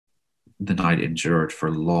the night endured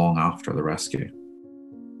for long after the rescue.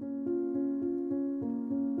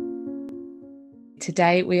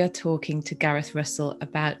 Today we are talking to Gareth Russell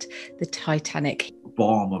about the Titanic.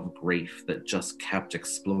 Bomb of grief that just kept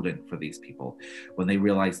exploding for these people when they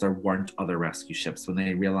realized there weren't other rescue ships, when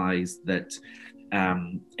they realized that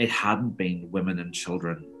it hadn't been women and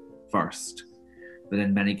children first, that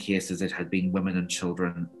in many cases it had been women and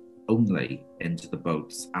children only into the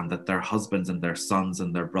boats, and that their husbands and their sons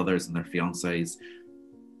and their brothers and their fiancés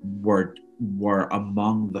were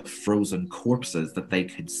among the frozen corpses that they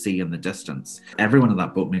could see in the distance. Everyone in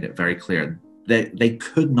that boat made it very clear they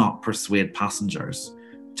could not persuade passengers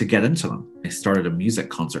to get into them. They started a music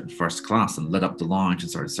concert in first class and lit up the lounge and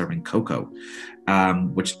started serving cocoa,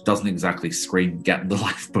 which doesn't exactly scream, get in the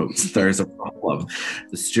lifeboats, there's a problem.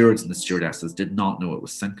 The stewards and the stewardesses did not know it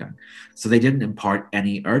was sinking. So they didn't impart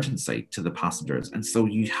any urgency to the passengers. And so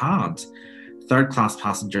you had third-class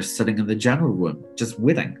passengers sitting in the general room, just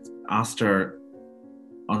waiting. Astor,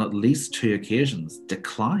 on at least 2 occasions,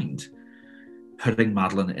 declined putting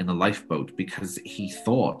Madeline in a lifeboat because he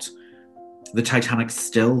thought the Titanic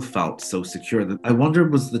still felt so secure. I wonder,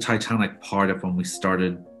 was the Titanic part of when we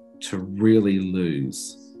started to really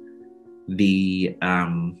lose the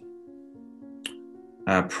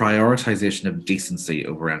prioritization of decency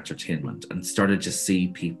over entertainment and started to see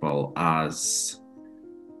people as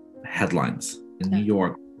headlines? In New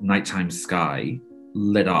York, nighttime sky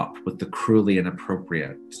lit up with the cruelly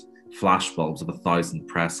inappropriate flashbulbs of 1,000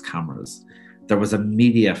 press cameras. There was a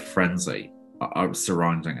media frenzy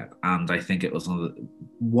surrounding it, and I think it was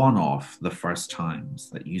one of the first times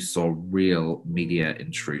that you saw real media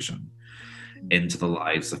intrusion into the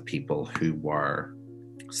lives of people who were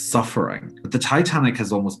suffering. But the Titanic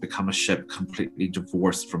has almost become a ship completely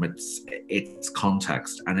divorced from its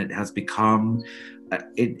context, and it has become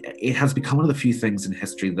one of the few things in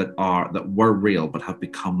history that were real but have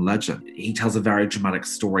become legend. He tells a very dramatic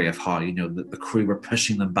story of how, the crew were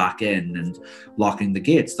pushing them back in and locking the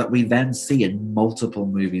gates, that we then see in multiple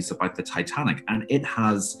movies about the Titanic. And it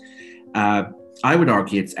has, I would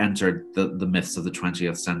argue, it's entered the myths of the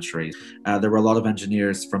 20th century. There were a lot of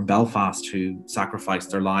engineers from Belfast who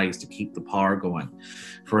sacrificed their lives to keep the power going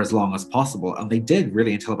for as long as possible. And they did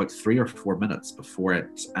really until about 3 or 4 minutes before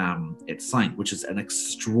it sank, which is an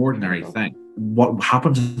extraordinary thing. What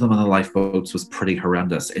happened to them on the lifeboats was pretty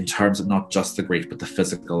horrendous in terms of not just the grief, but the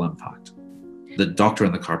physical impact. The doctor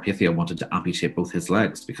in the Carpathia wanted to amputate both his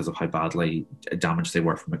legs because of how badly damaged they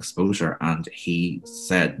were from exposure. And he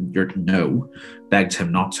said, no, begged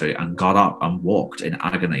him not to, and got up and walked in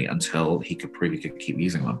agony until he could prove he could keep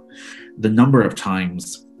using them. The number of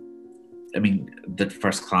times, that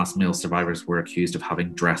first-class male survivors were accused of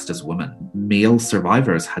having dressed as women. Male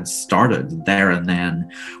survivors had started there and then,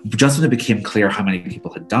 just when it became clear how many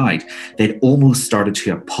people had died, they'd almost started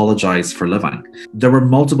to apologize for living. There were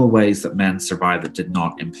multiple ways that men survived that did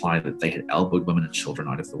not imply that they had elbowed women and children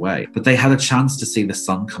out of the way. But they had a chance to see the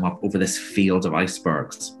sun come up over this field of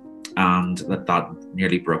icebergs, and that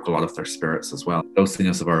nearly broke a lot of their spirits as well.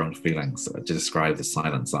 Ghostliness of our own feelings to describe the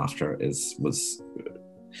silence after was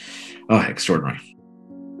extraordinary.